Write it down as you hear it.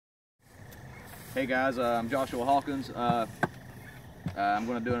Hey guys, I'm Joshua Hawkins. I'm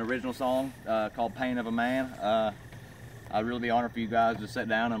going to do an original song called Pain of a Man. I'd really be honored for you guys to sit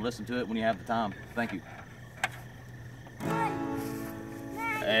down and listen to it when you have the time. Thank you.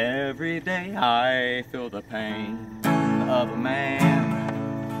 Every day I feel the pain of a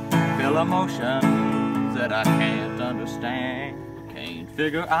man, feel emotions that I can't understand, can't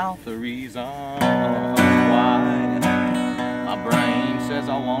figure out the reason why my brain says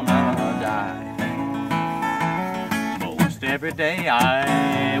I wanna die. Most every day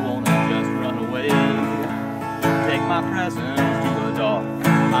I wanna just run away, take my presence to a dark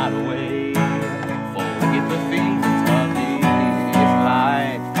hideaway, forget the feelings of this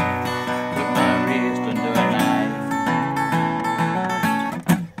life, put my wrist under a knife.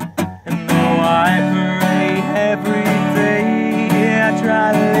 And though I pray every day, I try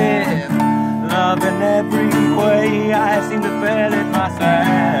to live love in every way, I seem to fail it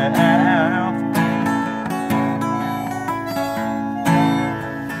myself.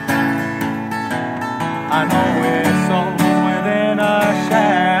 I know we're souls within a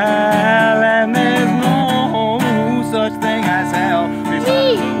shell, and there's no such thing as hell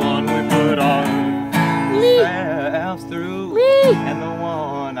besides the one we put ourselves through, and the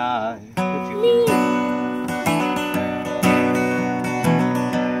one I put you through.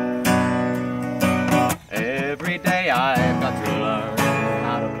 Every day I've got to learn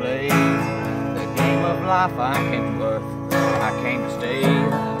how to play the game of life. I came to earth, I came to stay.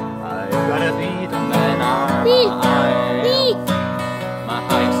 I've got to be the man I am. My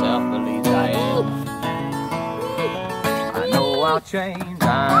higher self believes I am. I know I'll change, I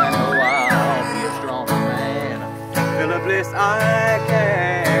know I'll be a stronger man. Feel a bliss I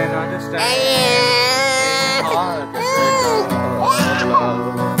can't understand. It's hard to think of love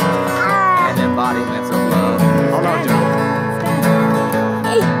and embodiments of love. Hold on, Joe.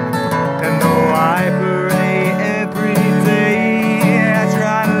 And though I pray every day, I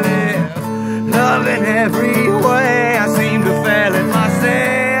try to live love in every way, I seem to fail at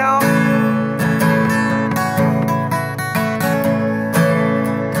myself.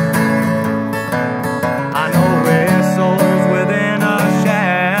 I know we're souls within a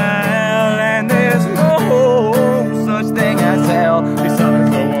shell, and there's no such thing as hell besides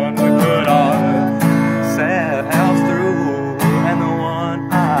the one we put ourselves through, and the one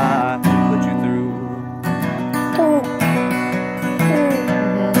I put you through.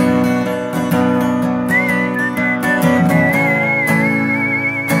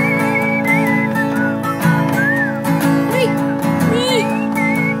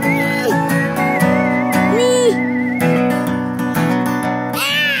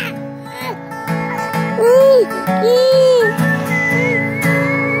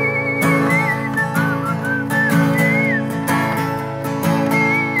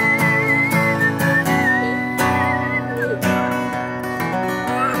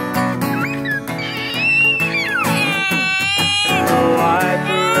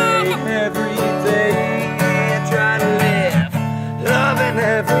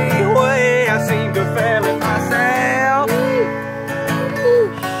 Every way I seem to fail at myself.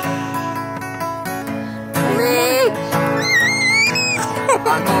 I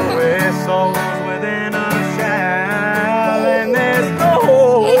know we're so